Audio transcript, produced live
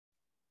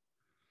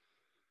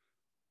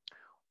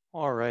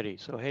Alrighty,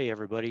 so hey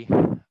everybody.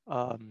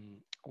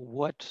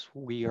 What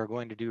we are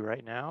going to do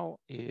right now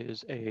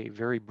is a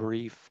very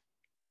brief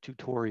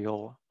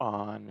tutorial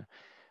on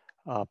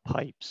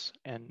pipes.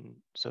 And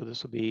so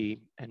this will be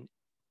an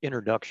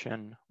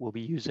introduction. We'll be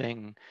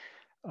using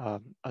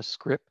a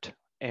script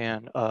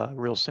and a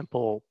real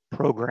simple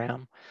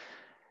program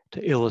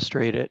to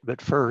illustrate it.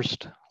 But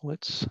first,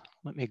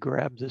 let me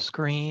grab the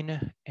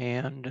screen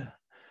and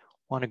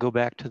want to go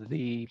back to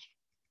the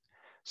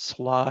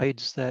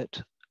slides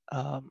that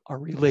are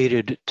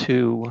related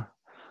to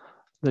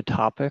the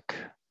topic.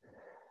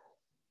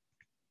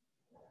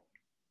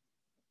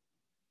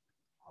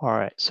 All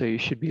right, so you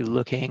should be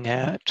looking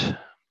at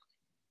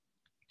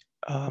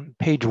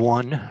page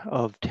 1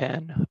 of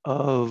 10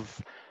 of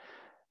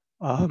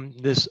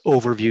this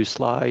overview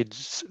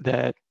slides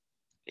that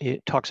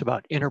it talks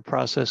about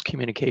inter-process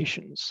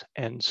communications.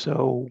 And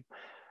so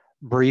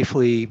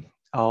briefly,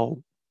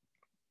 I'll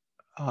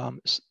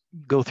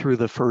go through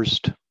the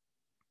first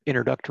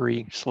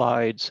introductory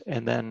slides,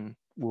 and then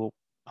we'll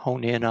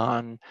hone in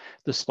on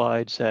the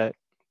slides that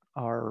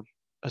are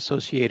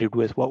associated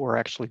with what we're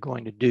actually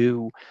going to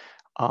do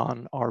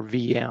on our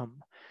VM.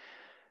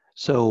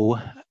 So,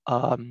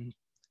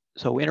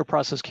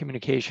 inter-process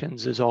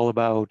communications is all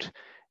about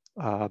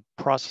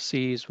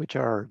processes, which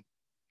are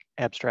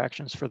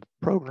abstractions for the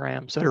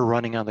programs that are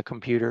running on the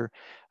computer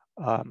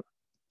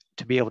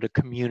to be able to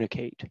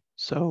communicate.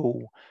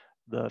 So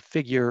the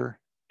figure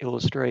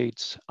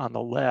illustrates on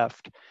the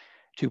left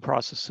two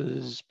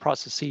processes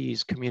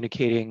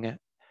communicating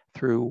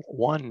through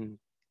one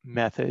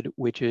method,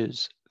 which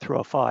is through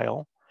a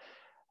file.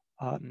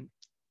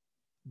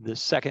 The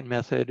second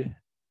method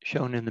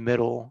shown in the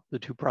middle, the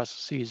two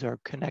processes are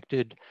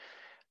connected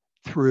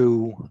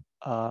through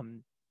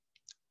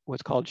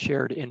what's called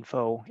shared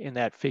info in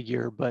that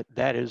figure, but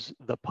that is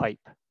the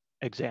pipe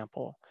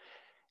example.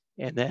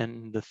 And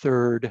then the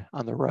third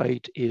on the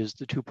right is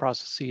the two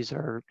processes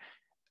are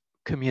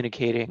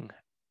communicating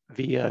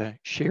via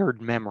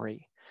shared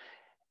memory.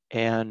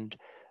 And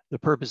the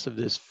purpose of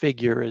this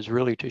figure is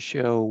really to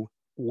show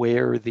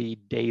where the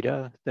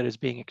data that is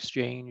being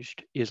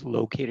exchanged is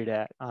located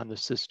at on the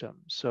system.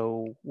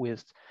 So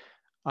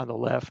on the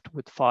left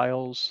with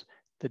files,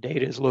 the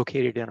data is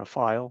located in a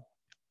file.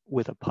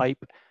 With a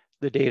pipe,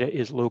 the data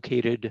is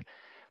located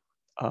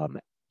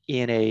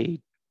in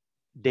a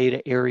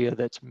data area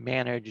that's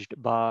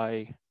managed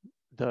by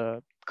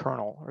the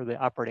kernel or the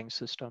operating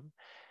system.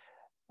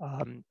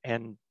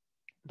 And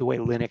the way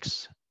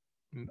Linux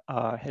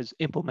has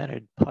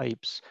implemented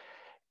pipes,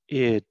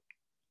 it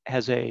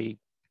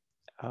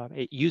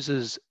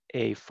uses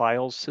a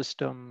file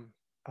system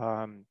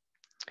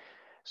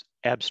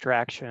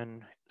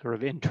abstraction sort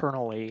of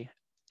internally.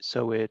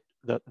 So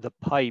the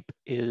pipe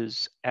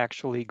is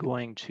actually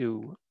going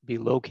to be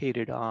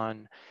located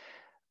on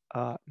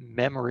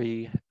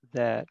memory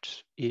that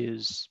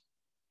is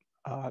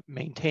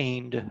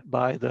maintained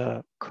by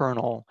the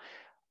kernel,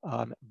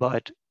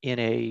 but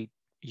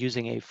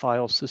using a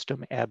file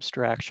system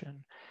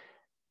abstraction.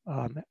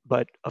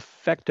 But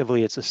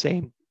effectively, it's the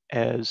same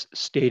as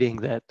stating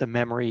that the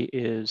memory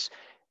is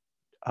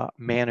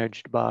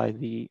managed by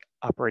the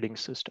operating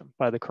system,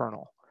 by the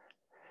kernel.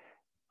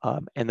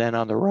 And then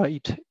on the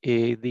right,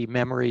 the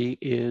memory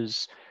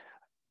is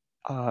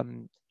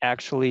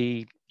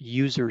actually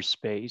user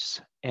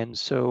space. And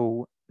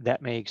so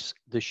that makes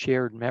the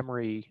shared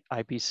memory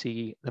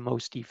IPC the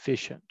most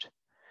efficient.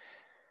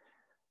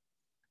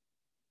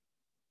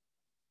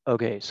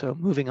 Okay, so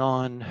moving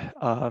on,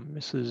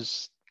 this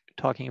is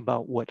talking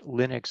about what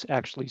Linux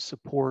actually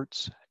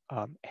supports,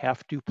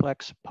 half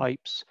duplex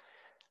pipes.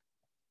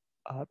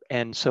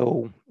 And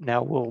so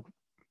now we'll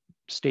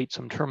state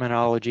some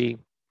terminology.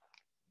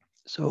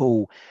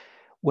 So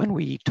when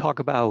we talk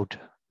about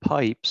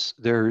pipes,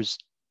 there's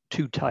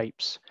two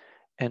types.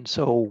 And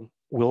so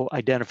we'll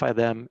identify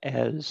them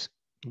as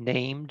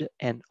named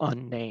and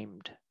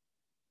unnamed.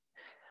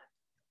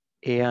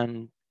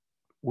 And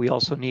we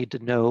also need to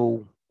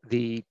know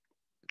the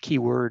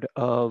keyword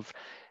of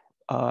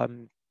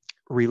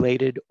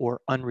related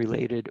or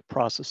unrelated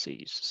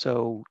processes.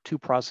 So two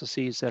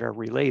processes that are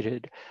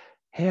related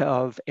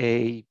have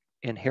a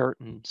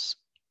inheritance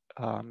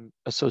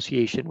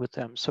association with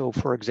them. So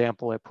for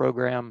example, a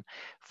program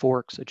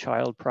forks a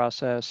child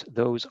process.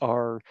 Those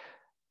are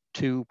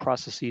two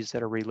processes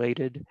that are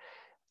related.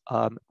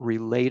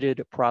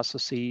 Related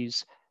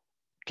processes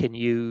can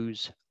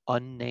use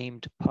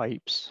unnamed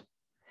pipes.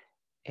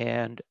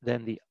 And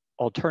then the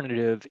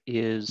alternative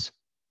is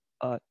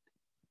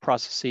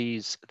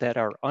processes that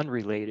are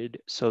unrelated.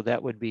 So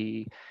that would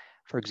be,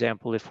 for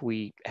example, if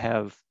we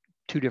have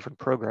two different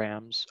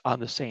programs on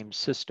the same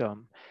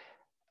system,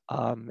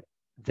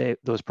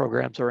 those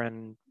programs are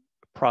in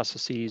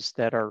processes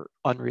that are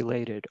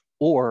unrelated,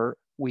 or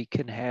we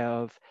can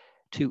have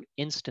two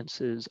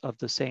instances of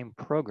the same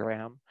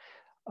program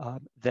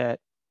that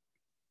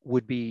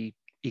would be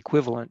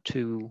equivalent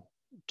to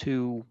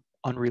two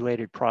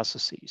unrelated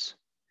processes.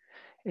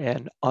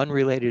 And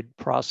unrelated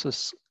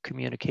process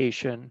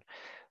communication,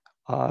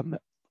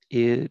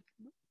 it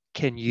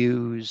can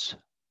use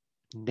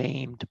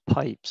named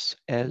pipes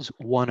as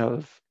one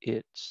of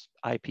its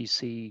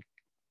IPC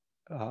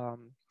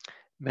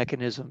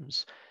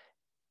mechanisms,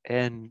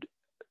 and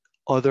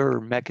other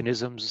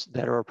mechanisms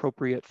that are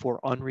appropriate for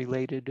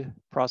unrelated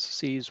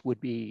processes would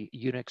be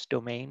Unix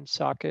domain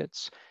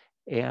sockets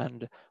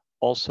and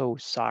also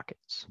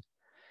sockets.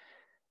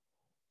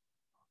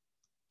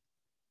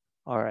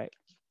 All right,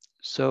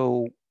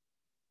 so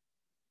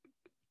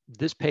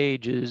this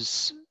page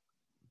is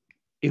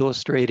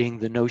illustrating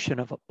the notion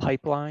of a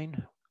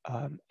pipeline.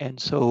 And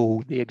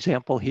so the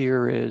example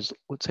here is,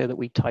 let's say that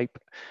we type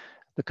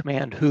the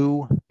command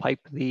who, pipe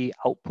the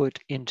output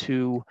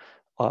into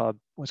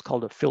what's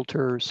called a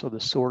filter. So the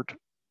sort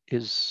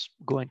is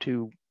going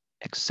to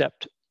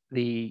accept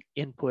the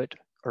input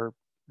or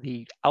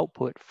the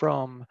output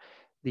from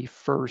the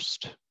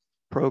first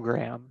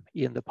program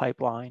in the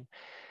pipeline.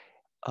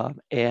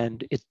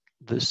 And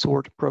the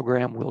sort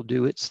program will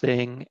do its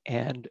thing,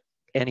 and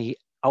any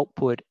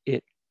output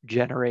it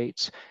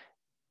generates,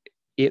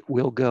 it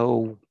will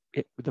go,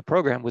 the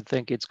program would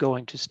think it's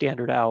going to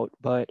standard out,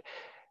 but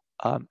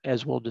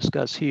as we'll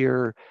discuss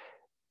here,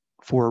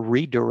 for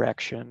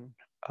redirection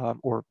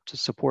or to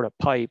support a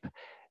pipe,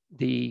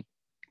 the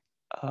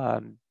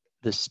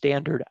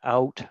standard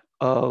out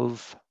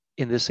of,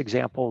 in this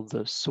example,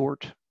 the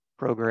sort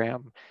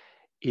program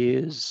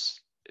is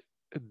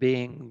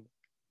being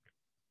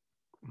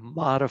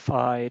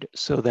modified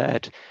so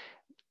that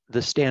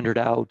the standard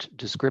out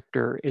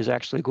descriptor is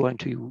actually going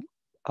to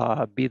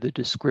be the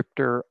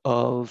descriptor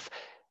of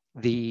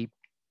the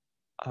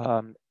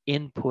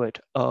input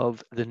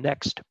of the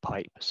next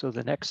pipe, so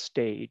the next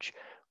stage.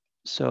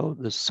 So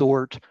the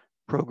sort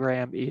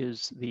program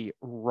is the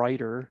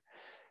writer,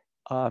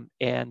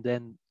 and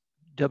then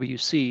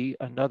WC,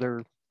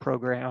 another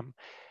program,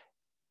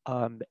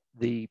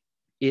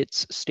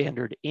 its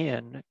standard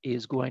in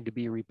is going to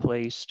be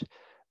replaced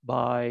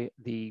by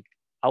the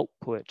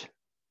output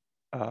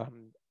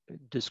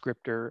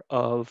descriptor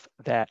of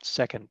that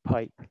second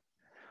pipe.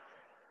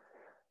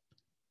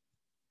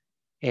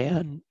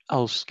 And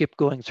I'll skip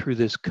going through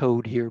this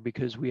code here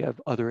because we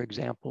have other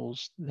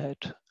examples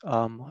that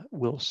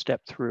we'll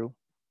step through.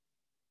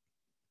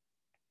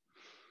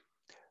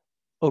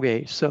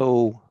 Okay,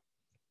 so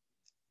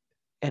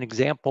an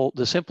example,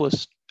 the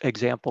simplest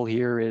example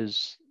here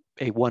is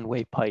a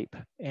one-way pipe.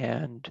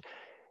 And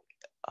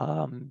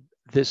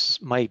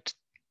this might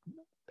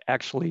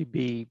actually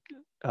be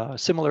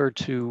similar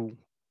to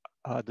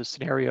the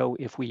scenario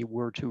if we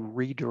were to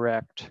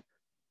redirect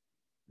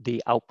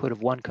the output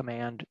of one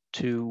command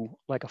to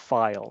like a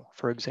file,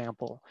 for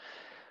example.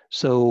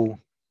 So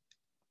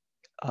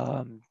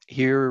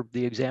here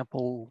the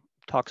example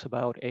talks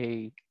about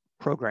a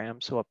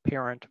program. So a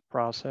parent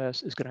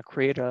process is going to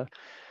create a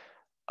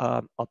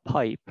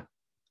pipe,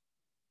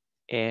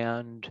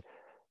 and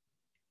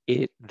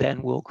it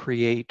then will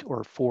create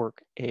or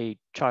fork a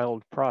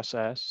child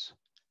process.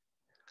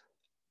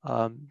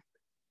 So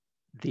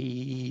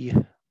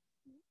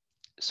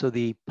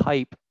the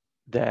pipe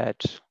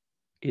that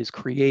is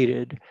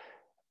created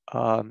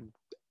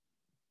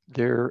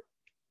there,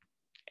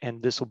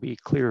 and this will be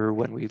clearer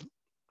when we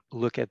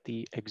look at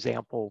the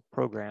example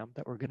program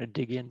that we're going to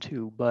dig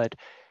into, but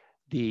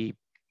the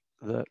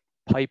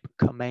pipe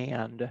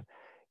command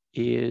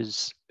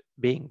is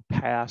being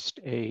passed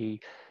a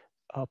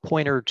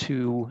pointer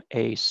to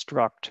a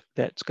struct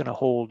that's going to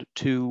hold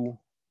two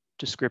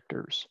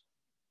descriptors.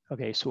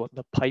 Okay, so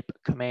the pipe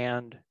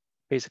command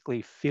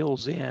basically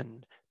fills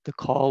in the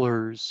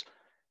caller's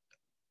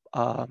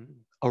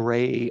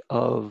array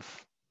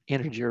of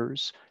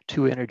integers,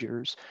 two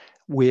integers,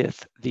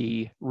 with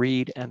the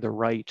read and the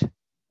write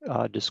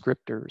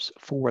descriptors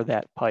for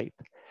that pipe.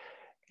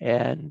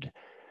 And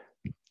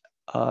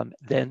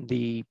then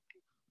the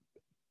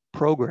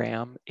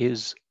program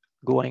is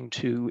going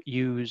to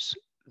use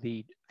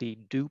the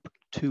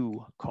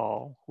dupe2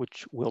 call,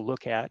 which we'll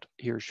look at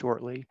here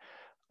shortly,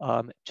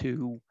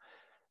 to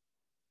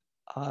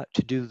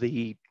do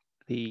the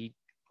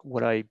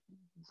what I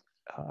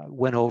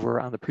went over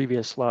on the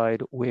previous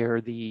slide,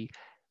 where the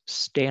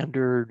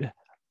standard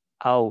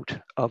out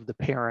of the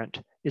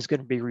parent is going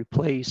to be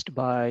replaced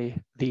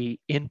by the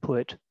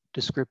input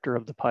descriptor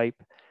of the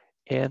pipe,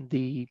 and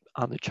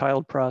on the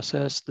child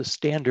process, the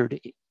standard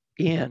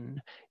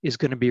in is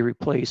going to be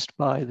replaced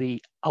by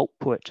the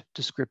output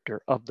descriptor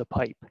of the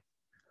pipe.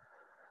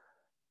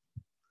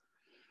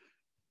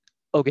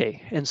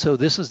 Okay, and so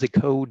this is the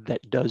code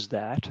that does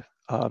that.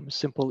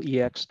 Simple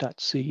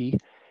ex.c.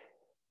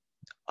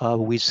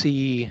 We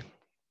see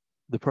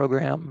the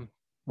program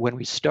when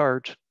we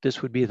start.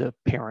 This would be the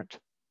parent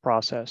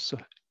process,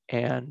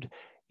 and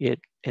it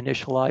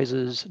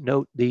initializes,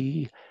 note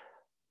the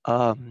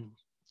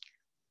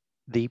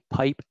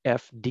pipe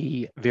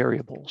fd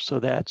variable. So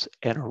that's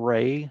an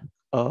array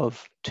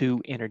of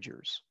two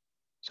integers.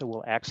 So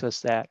we'll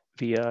access that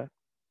via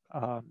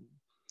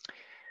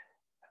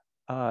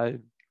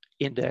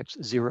index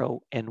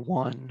 0 and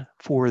 1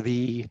 for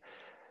the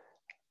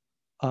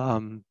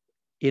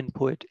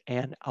input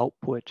and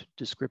output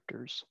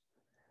descriptors.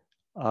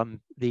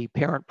 The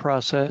parent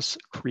process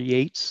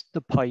creates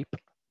the pipe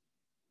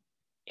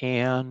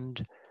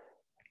and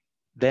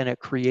then it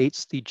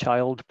creates the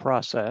child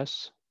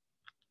process.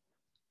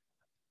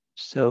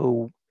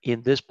 So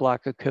in this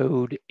block of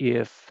code,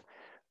 if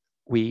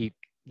the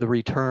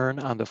return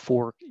on the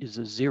fork is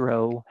a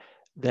 0,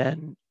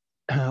 then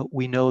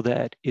we know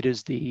that it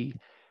is the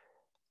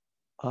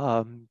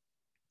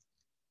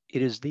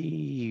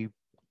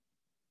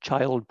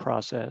child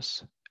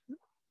process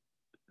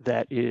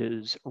that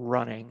is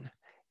running.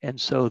 And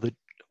so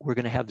we're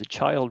going to have the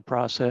child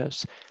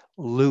process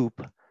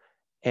loop,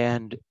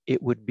 and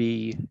it'll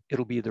be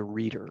the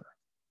reader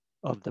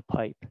of the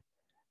pipe.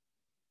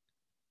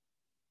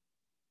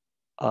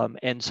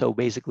 And so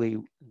basically,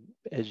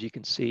 as you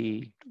can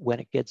see, when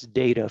it gets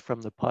data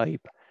from the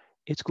pipe,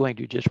 it's going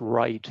to just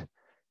write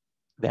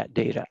that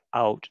data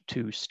out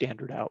to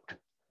standard out.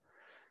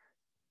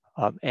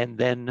 And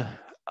then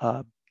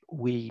at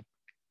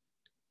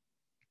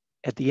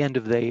the end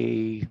of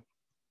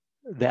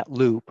that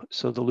loop,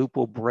 so the loop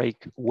will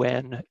break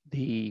when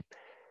the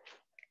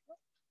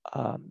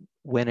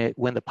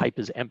pipe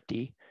is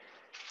empty.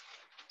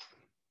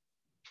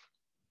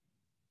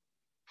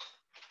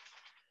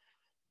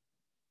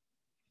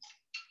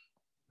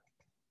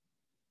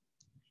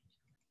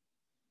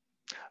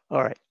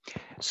 All right,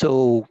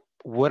 so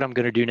what I'm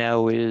going to do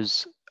now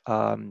is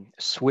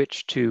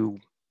switch to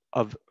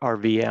our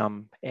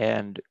VM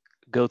and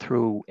go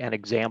through an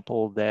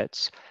example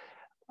that's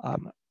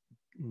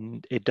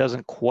it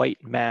doesn't quite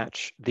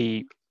match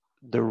the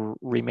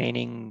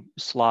remaining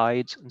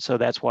slides, and so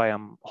that's why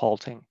I'm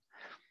halting.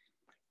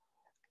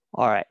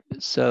 All right,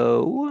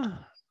 so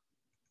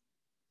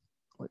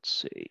let's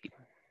see.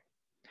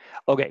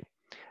 Okay,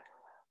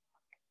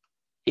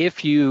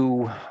 if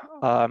you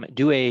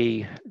do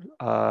a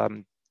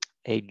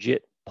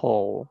JIT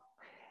pull,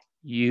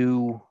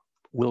 you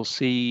will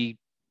see,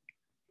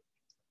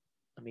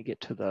 let me get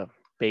to the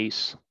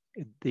base.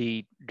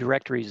 The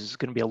directories is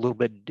going to be a little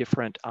bit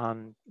different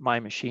on my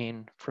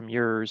machine from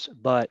yours,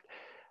 but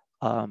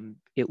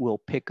it will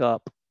pick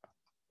up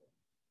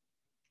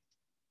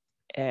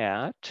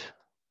at,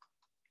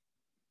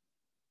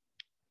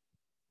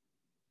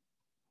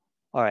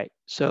 all right,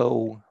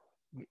 so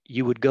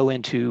you would go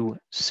into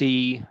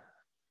C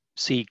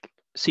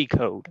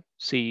code,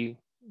 C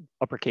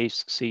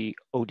uppercase C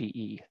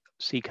ODE,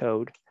 C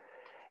code,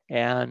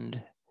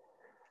 and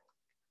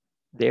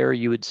there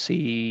you would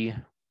see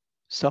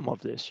some of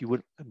this.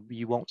 You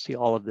won't see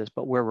all of this,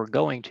 but where we're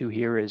going to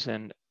here is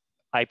an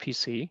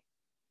IPC.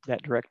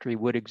 That directory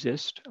would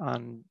exist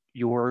on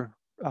your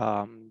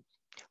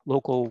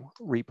local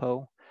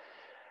repo.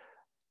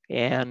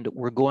 And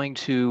we're going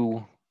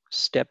to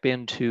step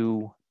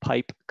into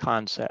pipe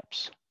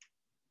concepts.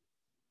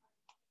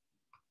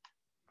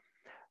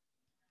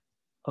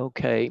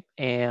 Okay,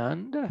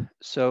 and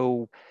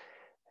so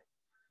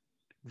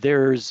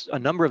there's a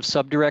number of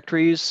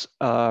subdirectories.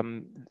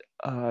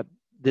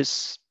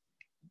 This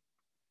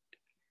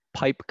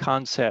pipe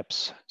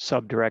concepts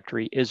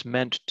subdirectory is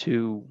meant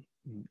to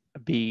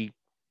be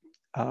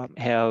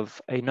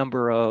have a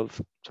number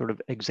of sort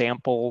of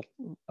example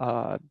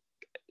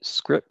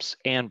scripts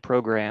and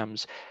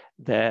programs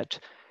that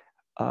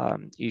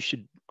you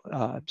should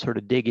sort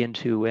of dig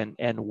into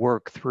and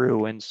work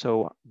through. And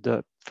so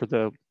for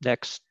the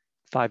next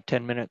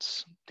 5-10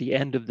 minutes, the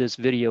end of this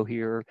video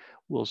here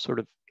will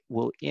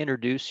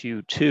introduce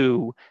you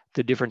to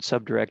the different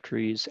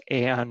subdirectories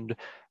and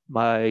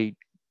my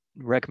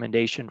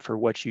recommendation for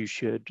what you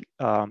should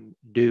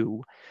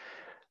do.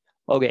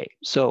 Okay,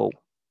 so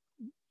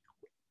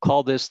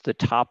call this the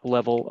top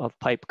level of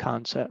pipe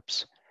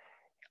concepts.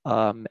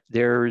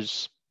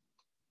 There's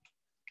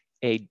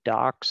a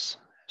docs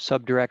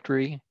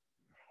subdirectory,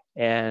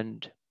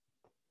 and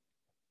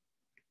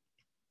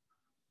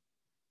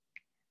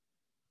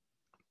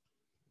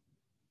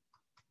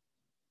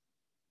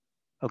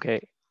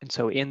okay, and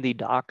so in the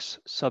docs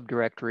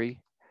subdirectory,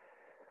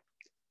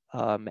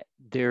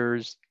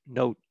 there's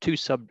two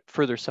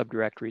further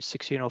subdirectories,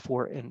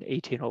 1604 and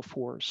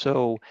 1804.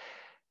 So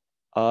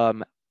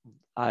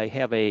I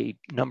have a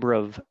number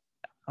of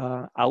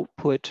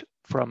output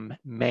from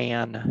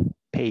man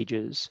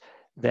pages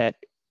that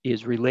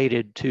is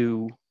related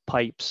to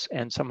pipes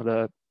and some of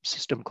the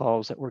system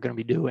calls that we're going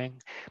to be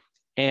doing.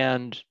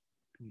 And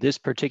this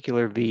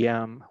particular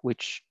VM,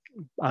 which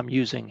I'm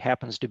using,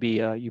 happens to be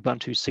a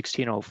Ubuntu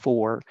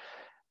 1604.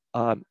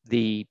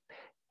 The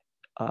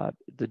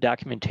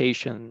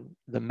documentation,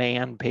 the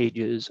man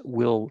pages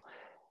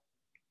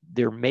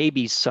there may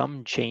be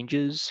some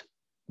changes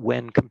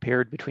when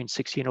compared between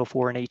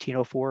 1604 and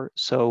 1804.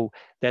 So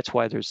that's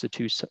why there's the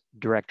two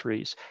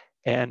directories.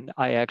 And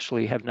I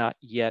actually have not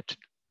yet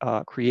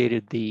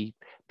created the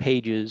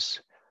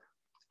pages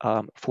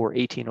for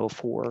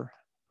 1804.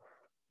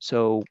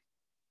 So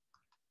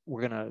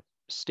we're going to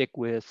stick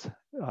with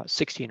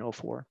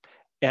 1604.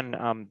 And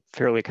I'm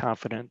fairly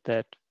confident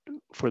that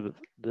for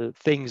the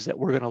things that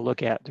we're going to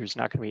look at, there's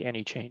not going to be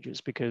any changes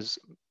because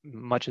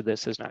much of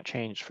this has not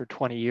changed for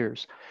 20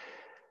 years.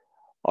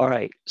 All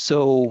right,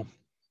 so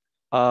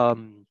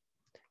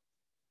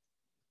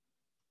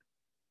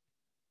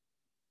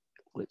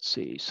let's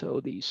see, so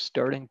the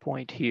starting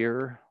point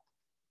here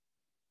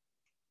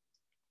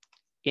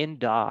in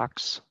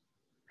docs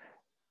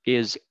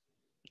is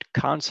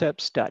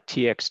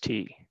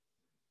concepts.txt,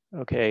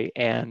 okay?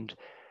 And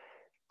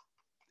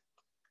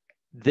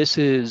this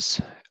is,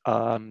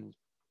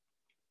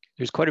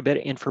 there's quite a bit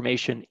of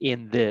information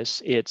in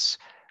this. It's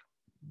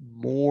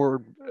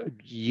more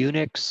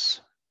Unix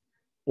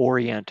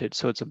oriented,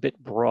 so it's a bit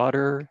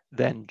broader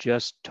than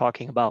just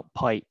talking about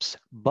pipes,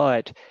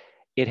 but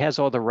it has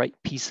all the right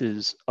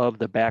pieces of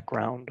the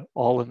background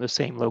all in the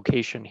same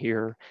location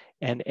here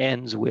and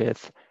ends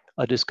with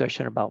a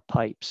discussion about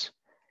pipes.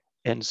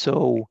 And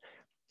so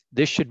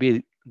this should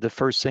be the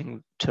first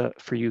thing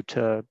for you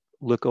to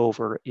look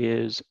over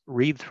is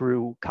read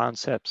through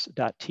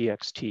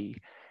concepts.txt.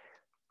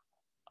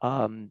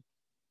 And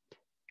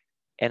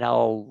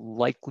I'll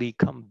likely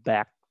come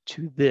back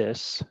to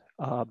this,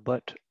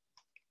 but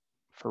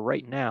for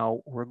right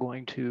now, we're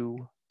going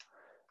to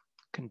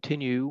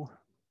continue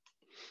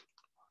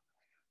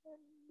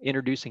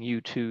introducing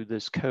you to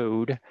this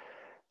code.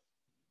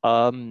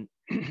 All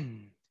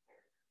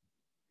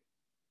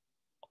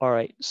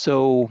right,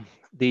 so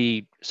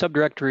the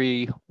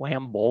subdirectory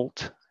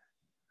whambolt,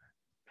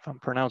 if I'm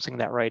pronouncing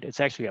that right, it's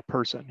actually a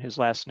person, his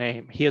last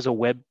name. He has a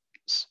web,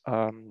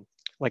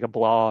 like a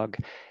blog,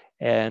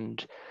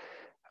 and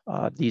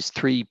these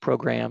three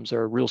programs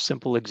are real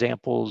simple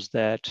examples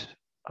that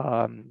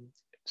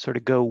sort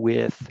of go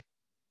with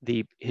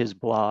his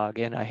blog,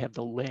 and I have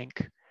the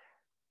link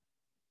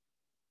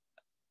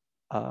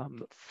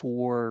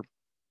for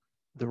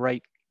the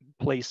right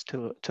place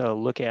to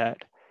look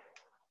at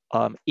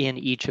in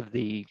each of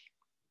the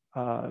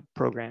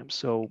programs.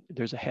 So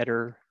there's a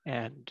header,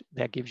 and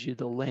that gives you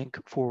the link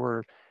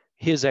for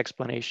his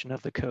explanation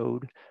of the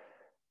code.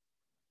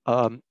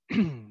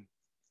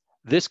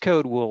 This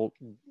code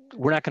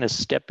we're not going to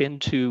step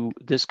into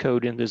this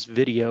code in this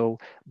video,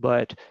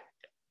 but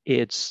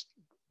it's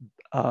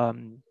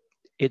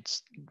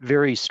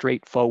very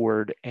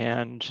straightforward,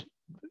 and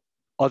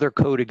other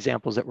code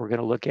examples that we're going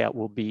to look at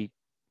will be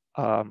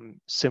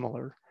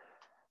similar.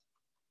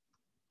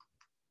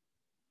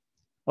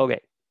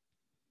 Okay,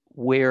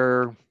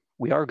 where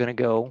we are going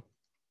to go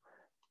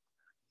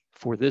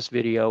for this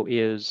video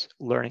is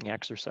learning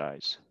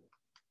exercise.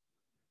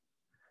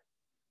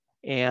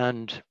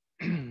 And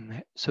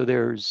so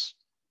there's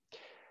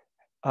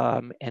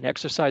an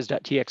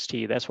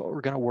exercise.txt, that's what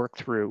we're going to work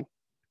through.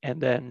 And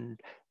then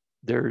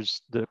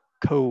there's the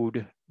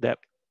code that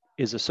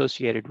is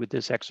associated with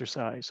this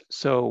exercise.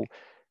 So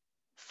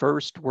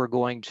first we're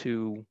going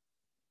to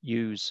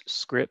use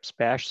scripts,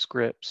 bash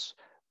scripts,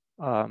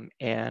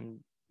 and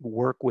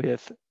work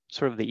with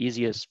sort of the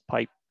easiest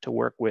pipe to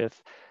work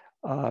with,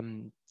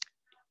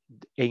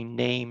 a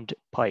named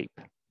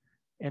pipe.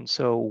 And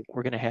so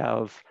we're going to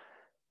have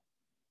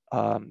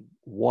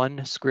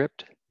one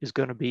script is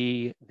going to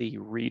be the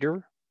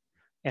reader,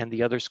 and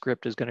the other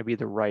script is going to be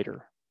the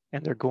writer.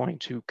 And they're going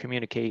to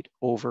communicate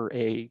over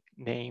a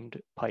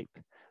named pipe.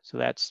 So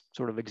that's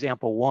sort of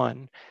example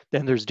one.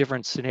 Then there's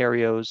different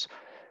scenarios.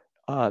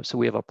 So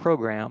we have a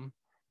program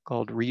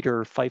called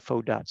reader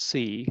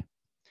FIFO.c.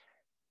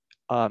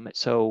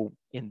 So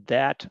in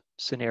that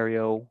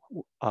scenario,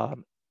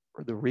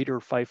 the reader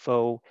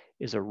FIFO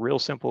is a real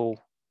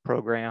simple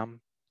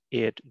program.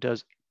 It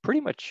does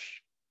pretty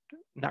much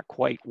not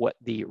quite what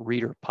the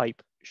reader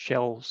pipe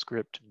shell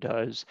script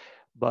does,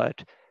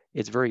 but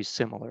it's very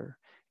similar.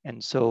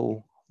 And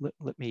so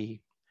let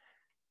me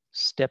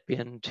step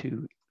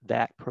into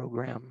that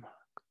program.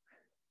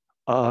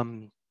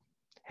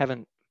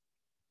 Haven't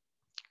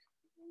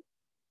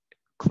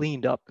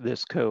cleaned up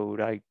this code.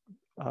 I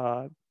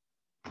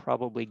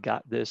probably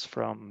got this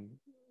from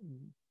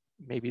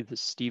maybe the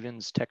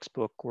Stevens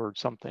textbook or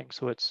something.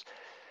 So it's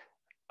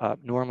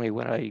normally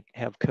when I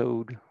have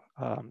code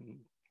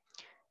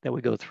that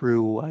we go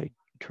through, I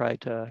try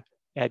to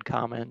add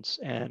comments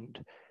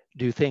and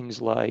do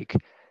things like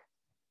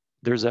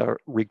there's a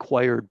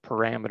required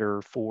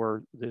parameter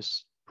for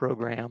this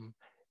program,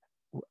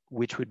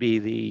 which would be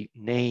the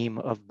name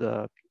of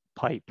the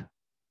pipe.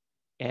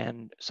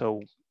 And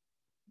so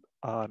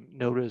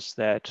notice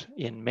that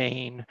in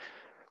main,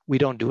 we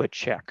don't do a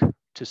check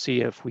to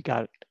see if we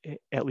got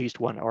at least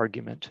one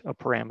argument, a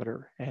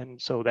parameter.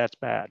 And so that's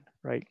bad,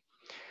 right?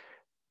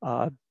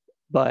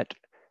 But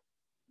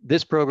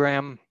this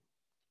program,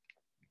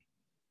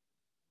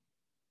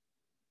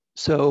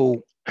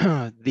 so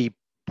the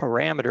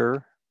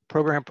program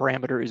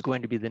parameter is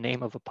going to be the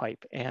name of a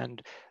pipe.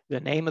 And the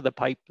name of the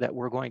pipe that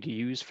we're going to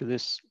use for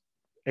this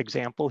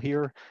example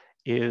here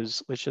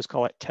is, let's just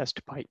call it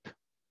test pipe,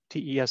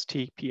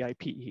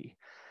 T-E-S-T-P-I-P-E.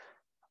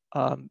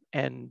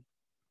 And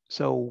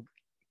so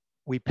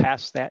we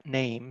pass that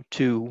name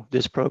to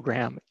this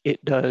program.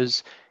 It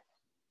does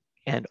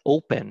an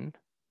open.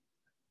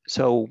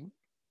 So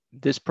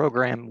this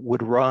program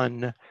would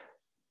run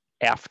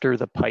after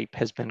the pipe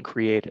has been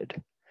created.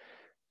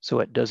 So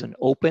it does an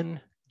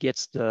open,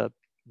 gets the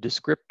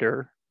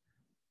descriptor,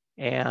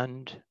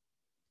 and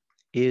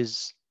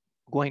is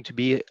going to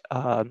be,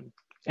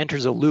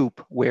 enters a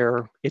loop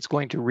where it's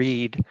going to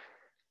read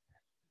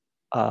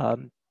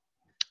from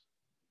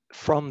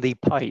the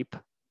pipe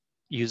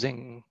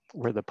using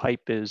where the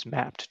pipe is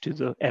mapped to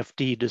the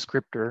FD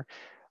descriptor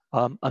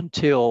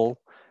until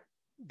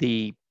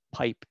the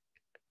pipe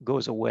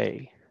goes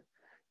away.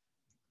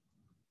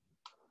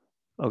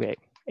 Okay,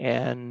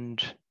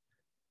 and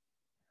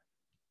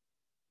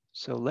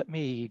so let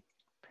me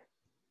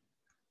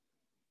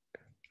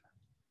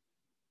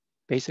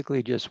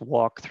basically just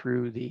walk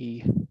through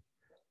the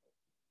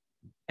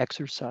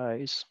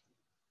exercise.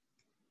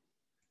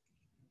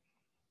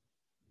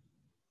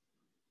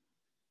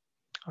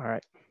 All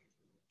right.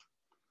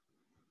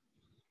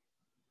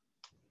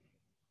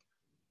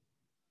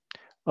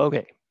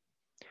 Okay,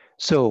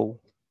 so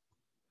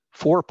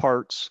 4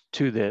 parts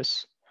to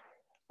this.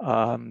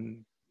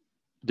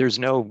 There's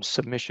no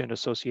submission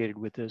associated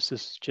with this.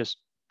 This is just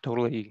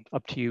totally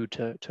up to you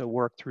to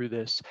work through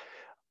this.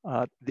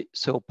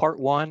 So part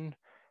 1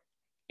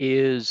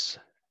 is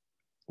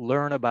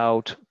learn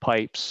about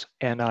pipes,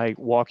 and I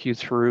walk you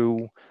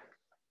through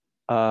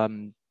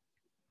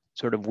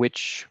sort of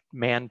which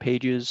man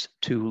pages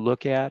to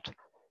look at.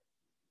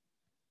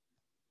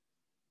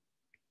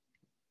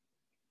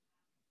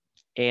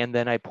 And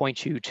then I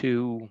point you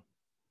to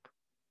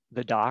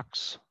the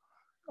docs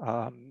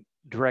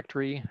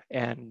directory,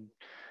 and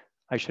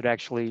I should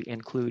actually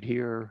include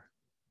here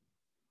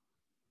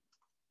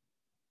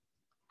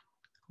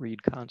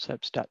read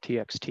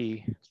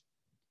concepts.txt.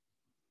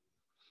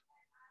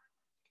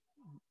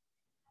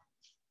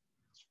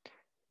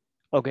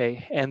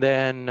 Okay, and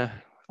then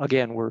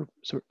again, we're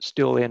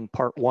still in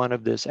part 1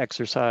 of this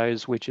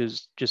exercise, which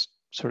is just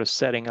sort of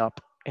setting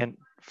up and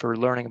for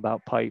learning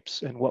about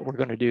pipes and what we're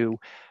going to do.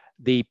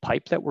 The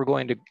pipe that we're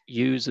going to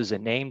use is a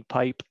named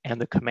pipe, and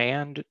the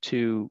command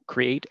to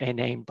create a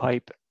named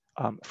pipe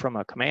from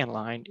a command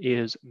line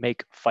is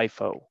make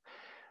FIFO.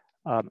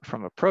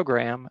 From a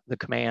program, the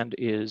command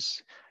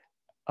is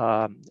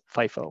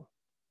FIFO,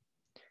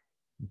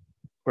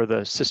 or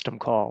the system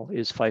call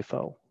is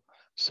FIFO.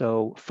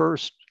 So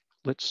first,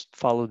 let's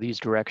follow these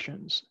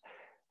directions.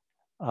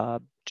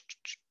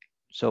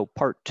 So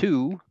part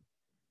 2,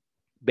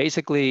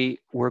 basically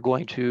we're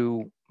going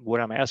to, what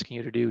I'm asking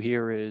you to do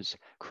here is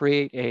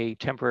create a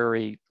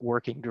temporary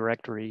working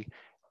directory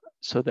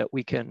so that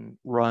we can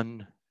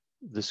run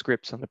the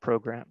scripts and the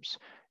programs.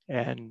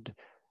 And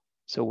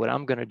so what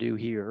I'm going to do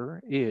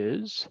here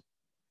is,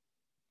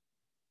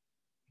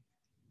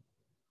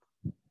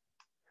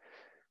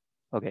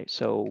 okay,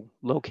 so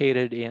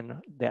located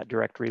in that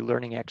directory,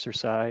 learning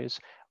exercise,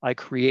 I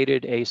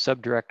created a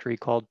subdirectory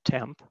called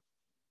temp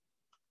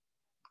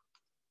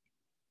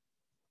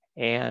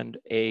and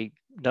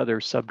another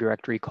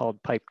subdirectory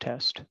called pipe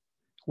test.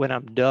 When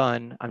I'm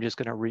done, I'm just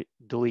going to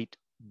delete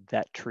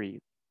that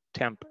tree,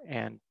 temp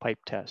and pipe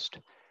test.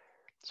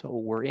 So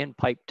we're in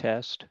pipe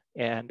test,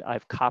 and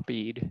I've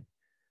copied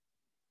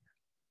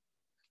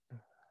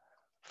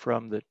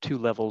from the 2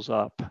 levels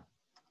up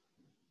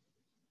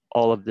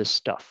all of this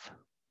stuff.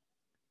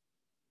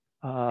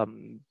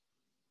 And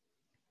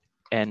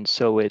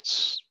so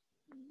it's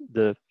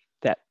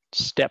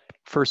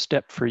first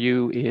step for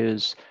you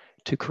is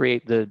to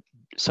create the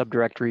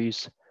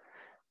subdirectories,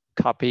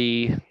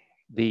 copy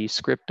the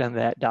script and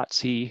that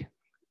 .c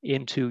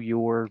into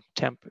your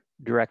temp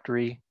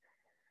directory.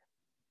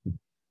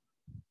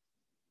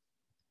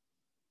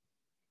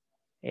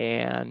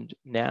 And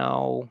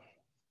now,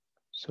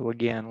 so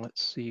again,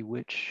 let's see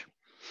which,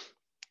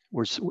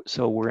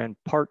 so we're in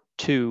part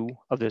 2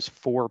 of this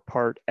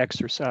 4-part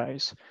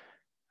exercise.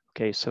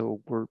 Okay,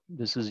 so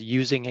this is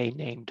using a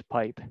named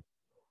pipe.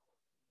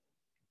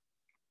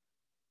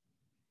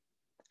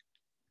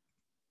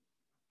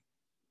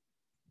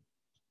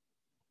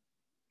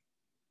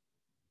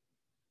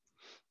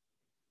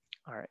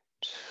 All right,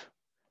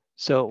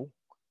 so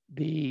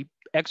the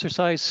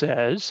exercise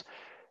says,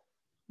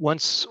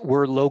 once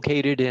we're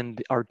located in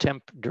our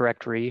temp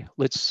directory,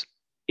 let's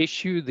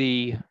issue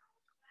the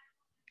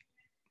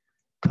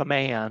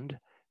command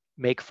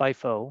make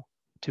FIFO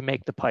to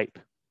make the pipe.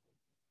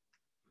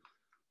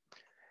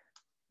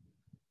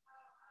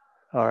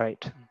 All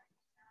right.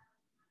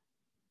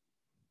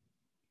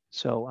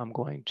 So I'm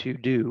going to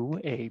do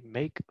a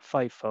make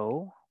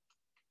FIFO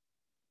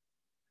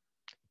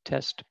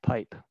test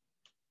pipe.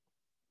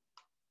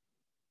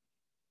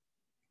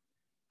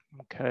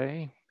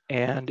 Okay.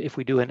 And if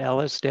we do an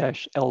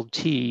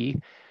ls-lt,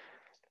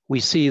 we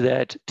see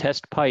that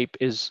test pipe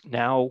is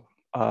now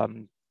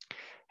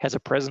has a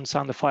presence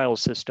on the file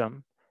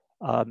system.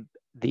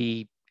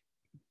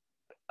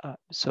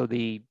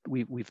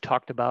 We've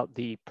talked about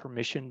the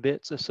permission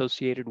bits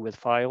associated with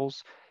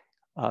files.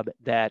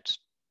 That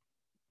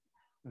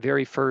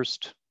very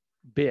first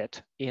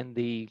bit in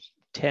the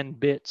 10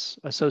 bits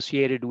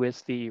associated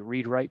with the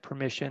read-write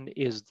permission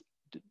is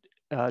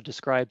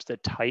describes the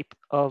type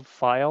of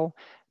file.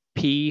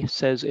 P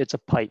says it's a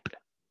pipe.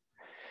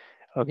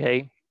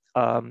 Okay.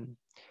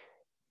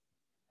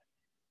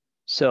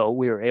 So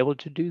we were able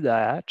to do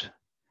that.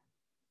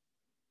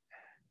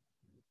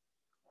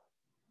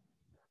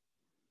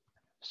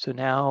 So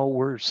now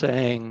we're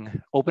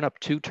saying open up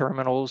 2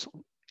 terminals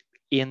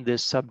in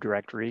this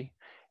subdirectory.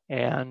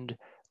 And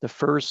the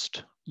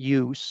first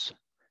use,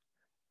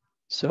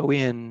 so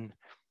in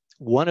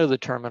one of the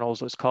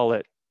terminals, let's call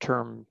it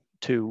term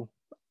 2,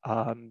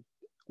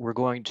 we're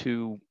going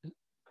to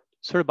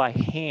sort of by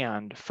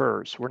hand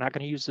first. We're not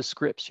going to use the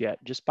scripts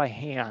yet, just by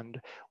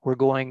hand, we're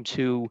going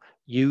to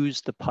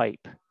use the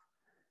pipe.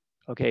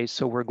 Okay,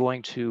 so we're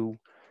going to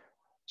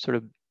sort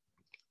of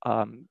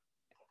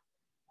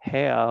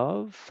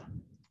have,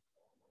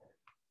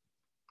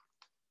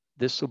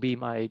 this will be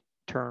my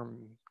term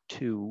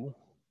 2.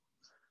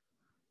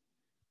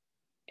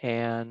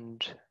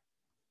 And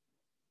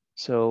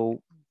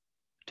so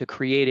to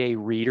create a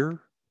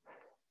reader,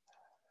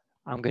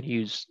 I'm going to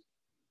use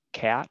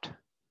cat.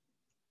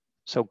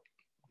 So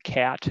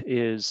cat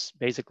is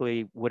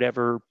basically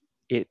whatever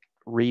it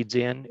reads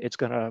in, it's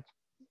going to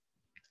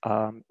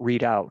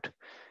read out.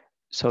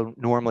 So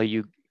normally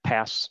you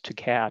pass to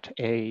cat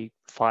a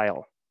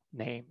file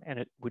name and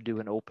it would do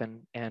an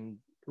open and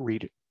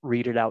read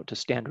it out to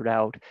standard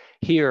out.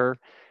 Here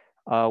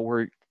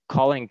we're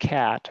calling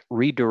cat,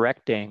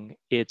 redirecting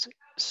its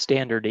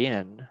standard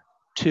in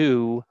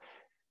to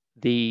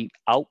the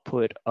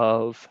output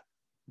of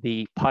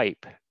the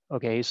pipe.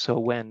 Okay, so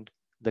when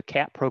the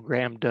cat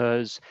program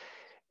does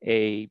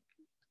a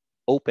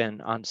open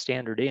on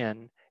standard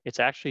in, it's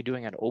actually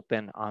doing an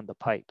open on the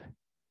pipe.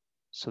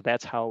 So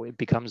that's how it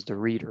becomes the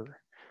reader.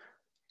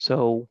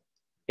 So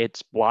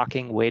it's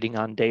blocking, waiting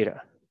on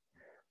data.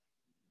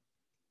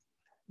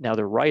 Now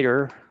the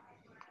writer,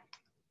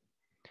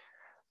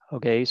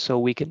 okay, so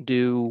we can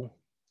do,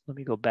 let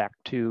me go back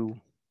to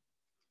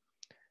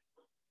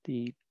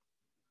the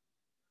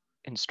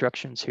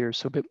instructions here.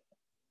 So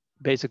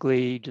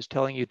basically just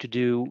telling you to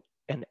do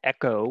an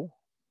echo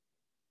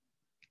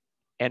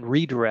and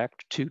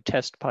redirect to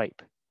test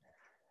pipe.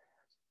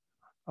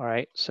 All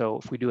right, so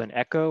if we do an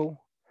echo,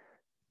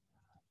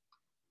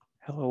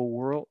 hello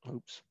world,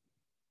 oops.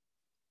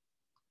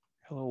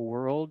 Hello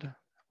world,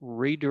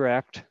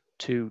 redirect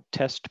to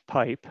test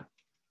pipe.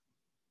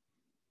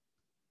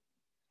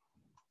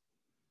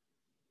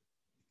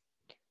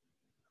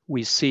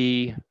 We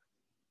see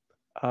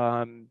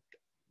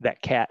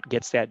that cat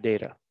gets that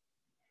data.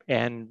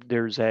 And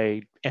there's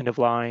a end of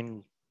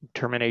line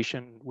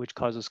termination, which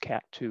causes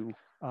cat to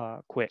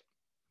quit.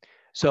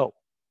 So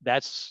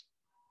that's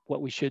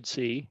what we should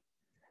see.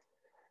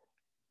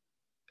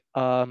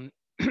 So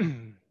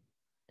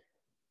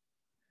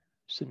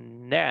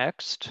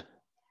next,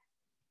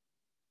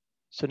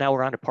 so now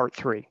we're on to part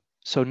 3.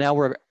 So now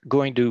we're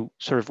going to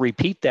sort of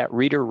repeat that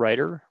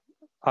reader-writer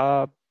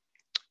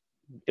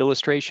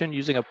illustration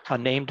using a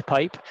named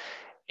pipe,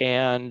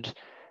 and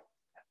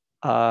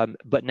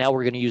but now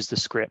we're going to use the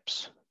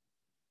scripts.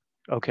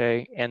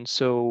 Okay, and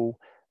so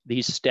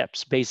these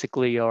steps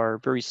basically are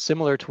very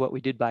similar to what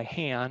we did by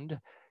hand.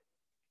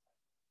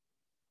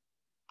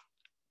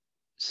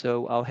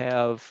 So I'll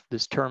have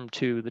this term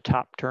 2, the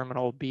top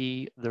terminal,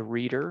 be the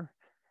reader.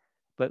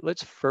 But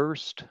let's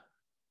first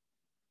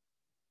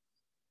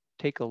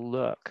take a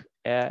look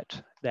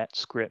at that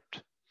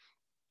script.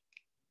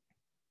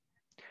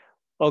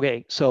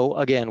 Okay, so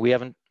again, we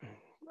haven't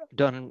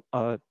done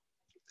a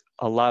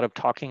lot of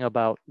talking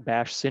about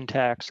bash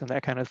syntax and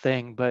that kind of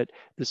thing, but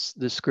this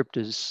script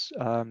is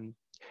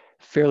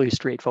fairly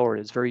straightforward.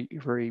 It's very,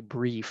 very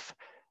brief.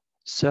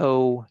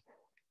 So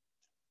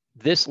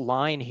this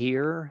line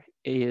here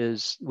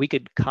is, we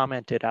could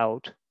comment it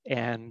out,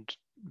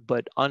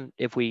 but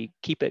if we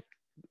keep it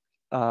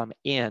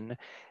in,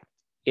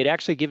 it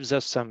actually gives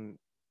us some,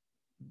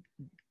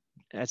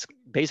 that's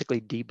basically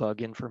debug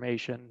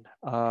information.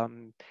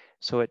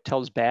 So it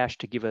tells bash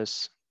to give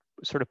us,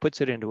 sort of puts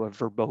it into a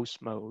verbose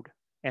mode,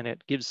 and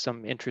it gives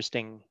some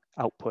interesting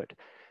output.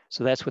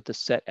 So that's what the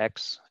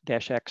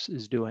setx-x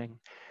is doing.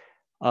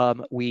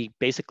 We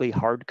basically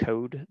hard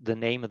code the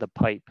name of the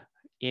pipe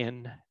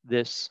in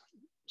this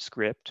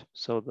script.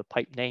 So the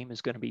pipe name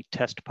is going to be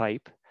test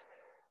pipe.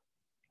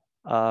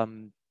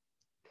 And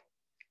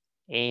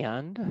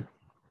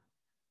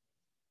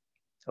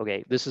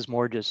okay, this is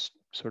more just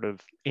sort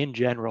of in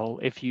general.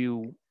 If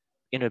you,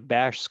 in a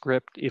bash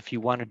script, if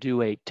you want to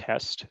do a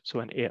test, so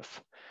an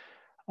if,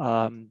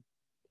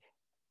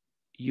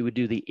 you would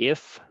do the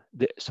if,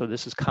 so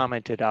this is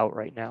commented out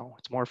right now.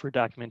 It's more for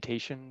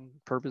documentation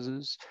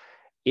purposes.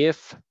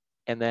 If,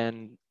 and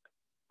then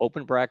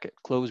open bracket,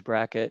 close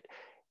bracket.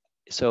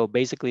 So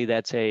basically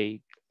that's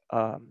a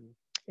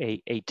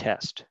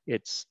test.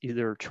 It's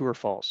either true or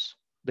false,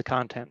 the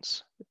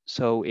contents.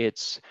 So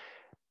it's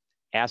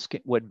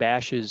asking what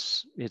bash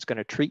is, it's going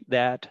to treat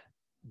that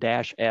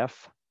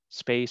 -f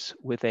space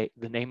with the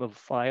name of a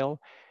file.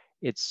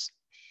 It's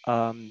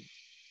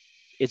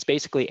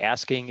basically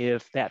asking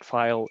if that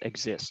file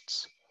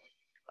exists.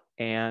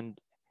 And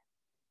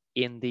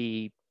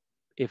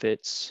if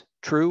it's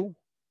true,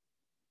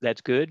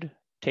 that's good,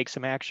 take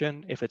some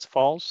action. If it's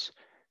false,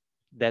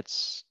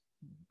 that's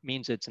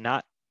means it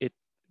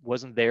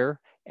wasn't there.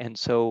 And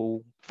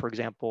so, for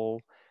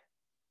example,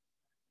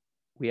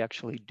 we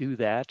actually do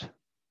that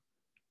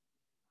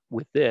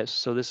with this.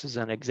 So this is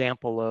an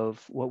example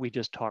of what we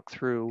just talked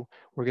through.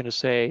 We're going to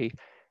say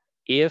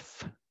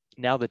if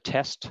now the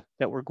test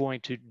that we're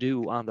going to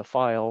do on the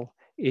file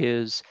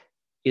is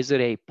it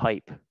a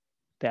pipe?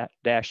 That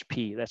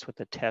 -p, that's what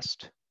the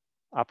test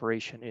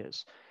operation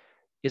is.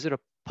 Is it a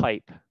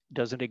pipe?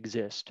 Does it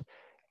exist?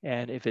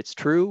 And if it's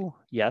true,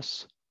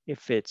 yes.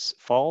 If it's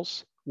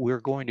false,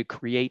 we're going to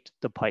create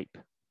the pipe.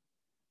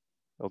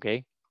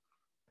 Okay?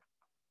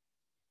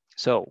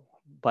 So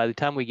by the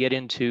time we get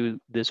into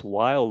this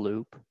while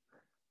loop,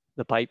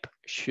 the pipe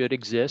should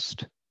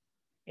exist.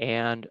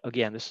 And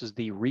again, this is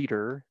the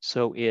reader.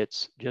 So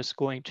it's just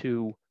going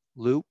to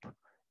loop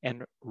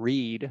and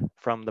read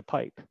from the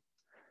pipe.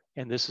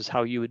 And this is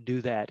how you would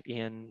do that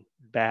in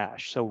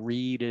Bash. So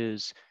read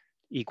is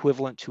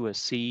equivalent to a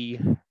C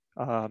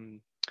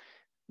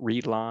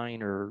read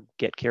line or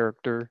get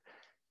character.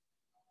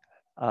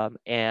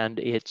 And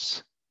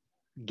it's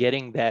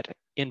getting that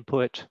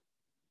input,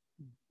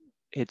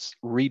 it's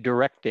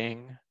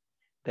redirecting.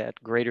 That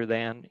greater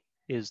than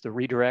is the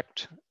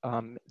redirect,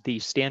 the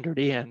standard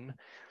in.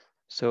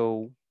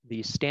 So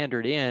the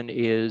standard in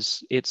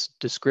is, its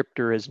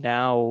descriptor is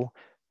now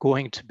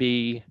going to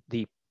be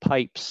the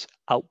pipe's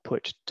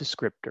output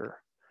descriptor.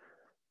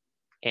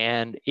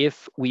 And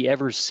if we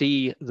ever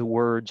see the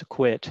words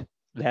quit,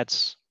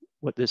 that's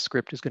what this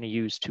script is going to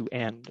use to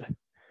end.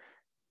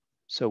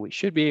 So we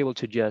should be able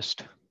to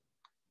just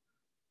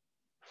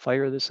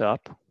fire this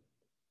up.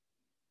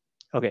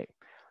 Okay,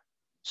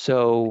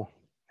 so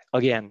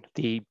again,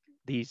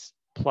 these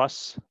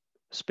plus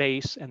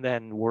space and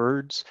then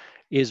words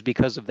is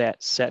because of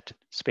that set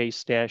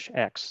space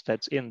 -x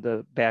that's in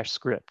the Bash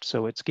script.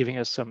 So it's giving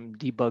us some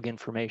debug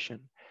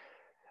information.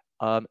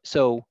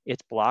 So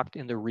it's blocked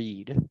in the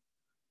read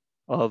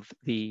of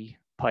the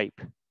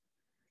pipe.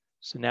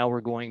 So now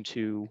we're going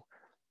to,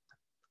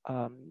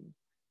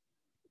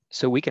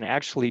 so we can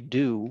actually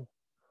do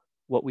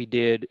what we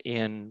did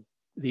in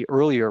the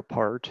earlier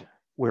part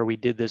where we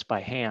did this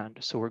by hand.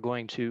 So we're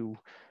going to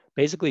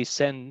basically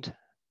send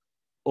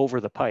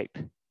over the pipe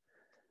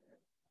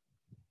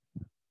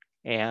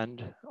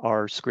and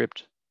our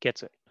script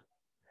gets it.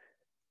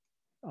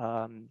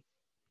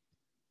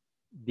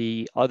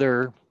 The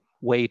other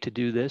way to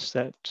do this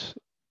that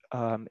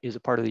is a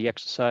part of the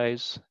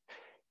exercise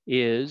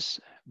is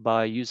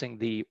by using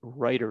the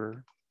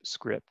writer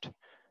script.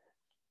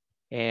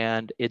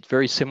 And it's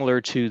very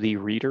similar to the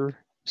reader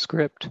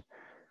script.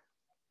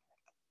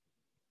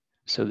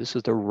 So this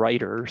is the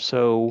writer.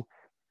 So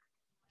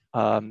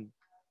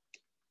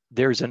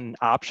there's an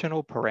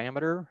optional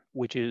parameter,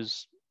 which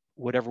is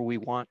whatever we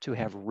want to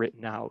have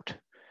written out.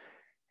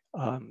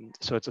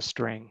 So it's a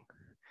string.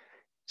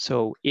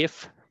 So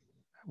if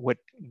what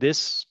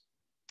this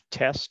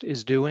test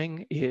is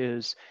doing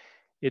is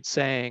it's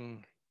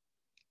saying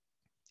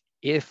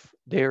if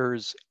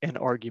there's an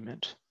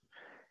argument,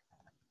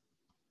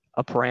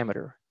 a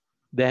parameter,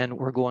 then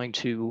we're going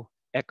to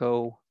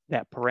echo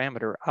that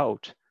parameter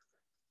out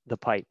the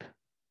pipe.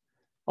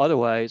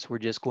 Otherwise, we're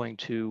just going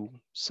to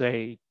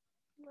say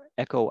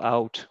echo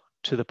out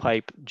to the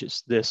pipe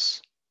just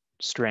this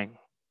string.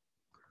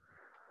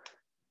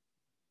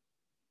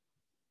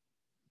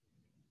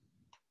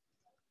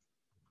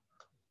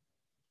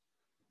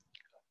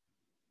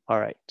 All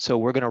right, so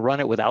we're going to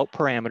run it without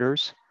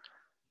parameters.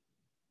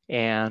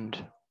 And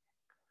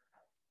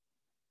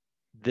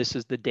this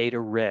is the data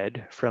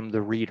read from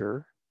the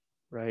reader,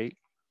 right?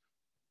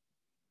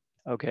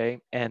 Okay,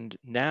 and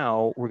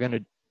now we're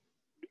going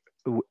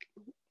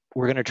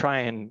to try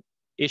and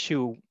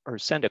issue or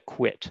send a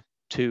quit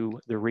to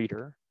the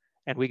reader.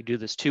 And we could do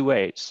this two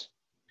ways.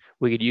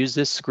 We could use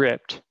this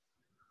script,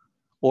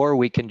 or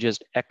we can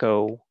just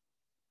echo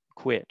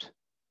quit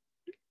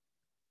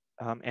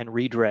and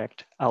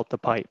redirect out the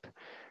pipe.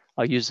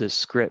 I'll use this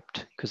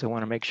script because I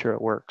want to make sure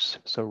it works.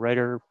 So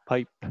writer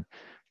pipe,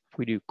 if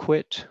we do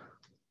quit,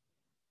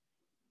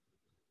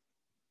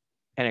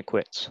 and it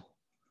quits.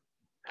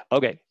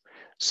 Okay,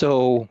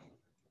 so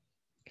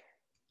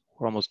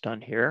we're almost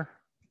done here.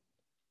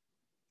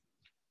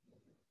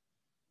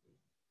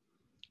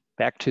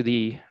 Back to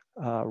the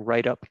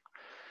write-up.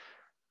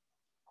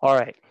 All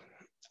right,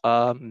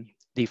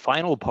 the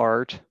final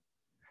part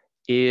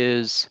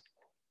is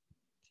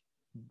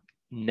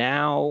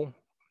now,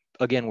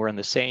 again, we're in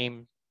the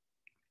same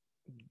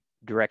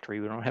directory.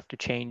 We don't have to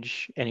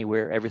change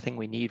anywhere. Everything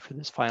we need for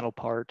this final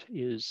part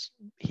is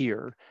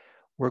here.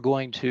 We're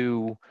going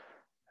to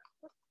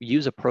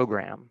use a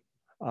program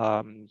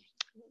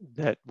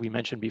that we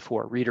mentioned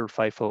before, reader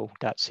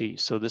FIFO.c.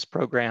 So this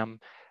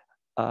program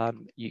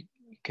you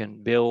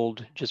can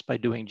build just by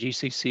doing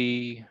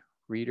GCC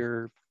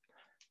reader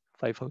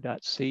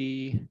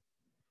FIFO.c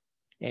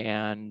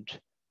and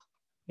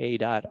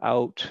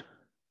a.out.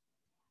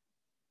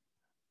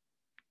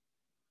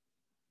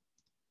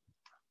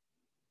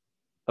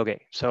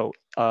 Okay, so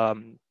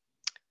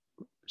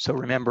so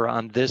remember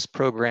on this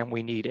program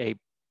we need a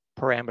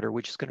parameter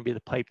which is going to be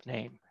the pipe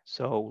name.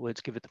 So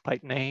let's give it the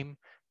pipe name.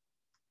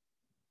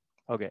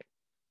 Okay.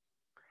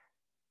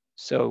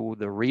 So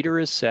the reader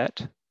is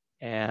set,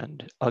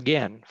 and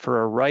again,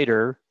 for a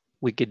writer,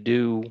 we could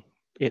do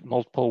it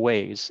multiple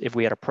ways. If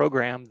we had a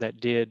program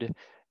that did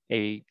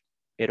a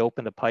it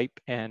opened the pipe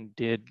and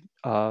did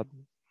a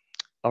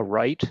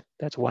write.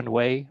 That's one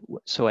way.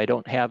 So I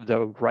don't have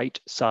the right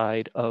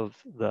side of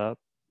the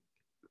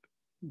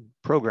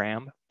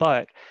program,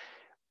 but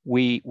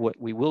what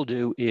we will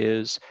do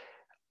is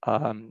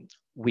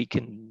we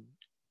can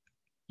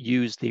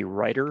use the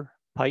writer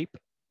pipe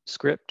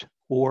script,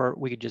 or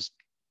we could just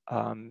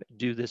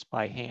do this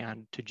by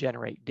hand to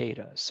generate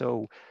data.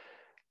 So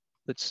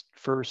let's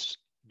first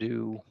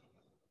do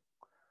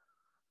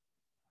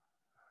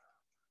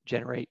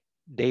generate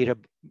data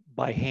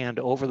by hand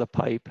over the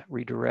pipe,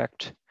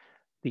 redirect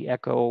the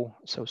echo.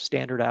 So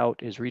standard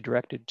out is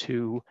redirected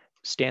to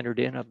standard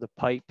in of the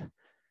pipe.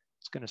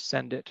 It's going to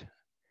send it,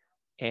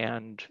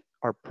 and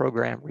our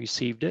program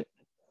received it.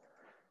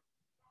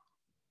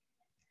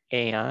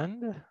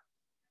 And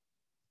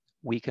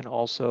we can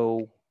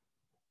also,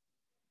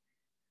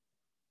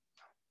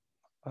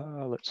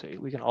 let's see,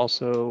 we can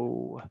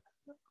also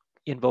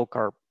invoke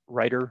our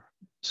writer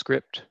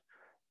script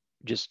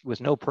just with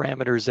no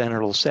parameters, and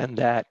it'll send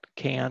that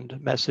canned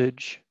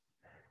message.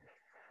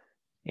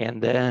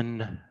 And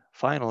then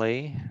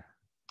finally,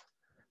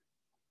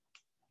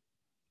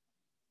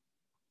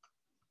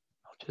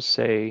 I'll just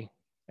say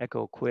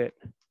echo quit,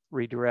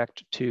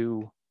 redirect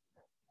to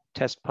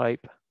test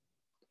pipe.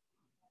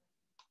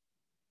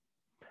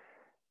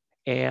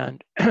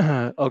 And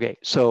okay,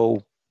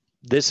 so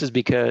this is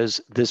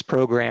because this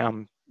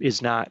program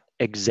is not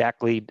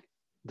exactly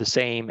the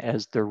same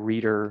as the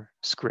reader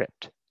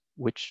script,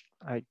 which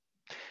I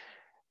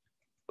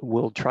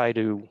will try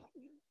to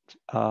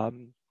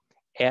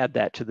add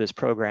that to this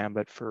program,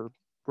 but for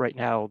right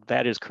now,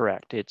 that is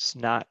correct. It's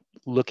not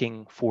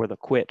looking for the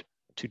quit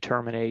to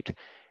terminate.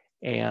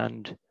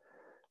 And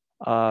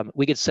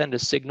we could send a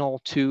signal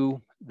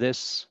to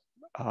this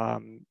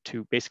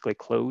to basically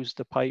close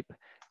the pipe.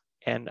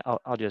 And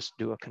I'll just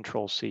do a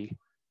Control-C.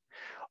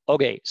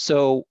 Okay,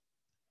 so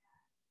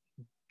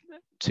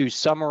to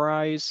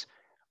summarize,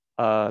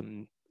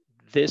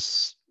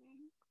 this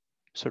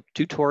sort of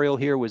tutorial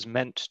here was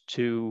meant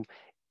to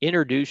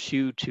introduce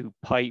you to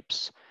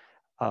pipes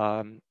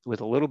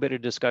with a little bit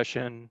of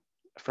discussion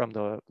from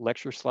the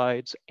lecture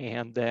slides,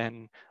 and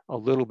then a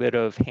little bit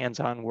of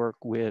hands-on work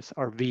with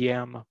our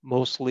VM,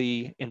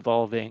 mostly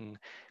involving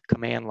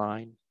command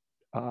line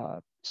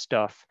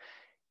stuff.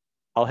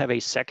 I'll have a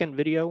second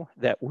video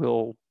that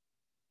will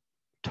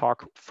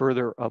talk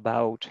further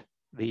about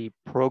the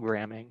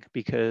programming,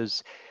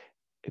 because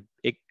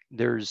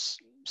there's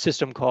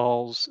system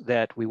calls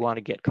that we want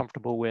to get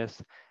comfortable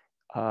with,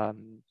 but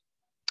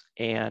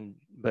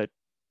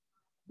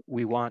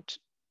we want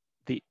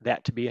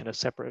that to be in a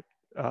separate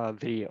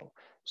video.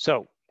 So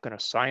I'm going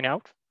to sign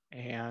out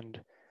and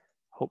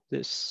hope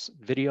this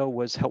video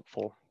was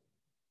helpful.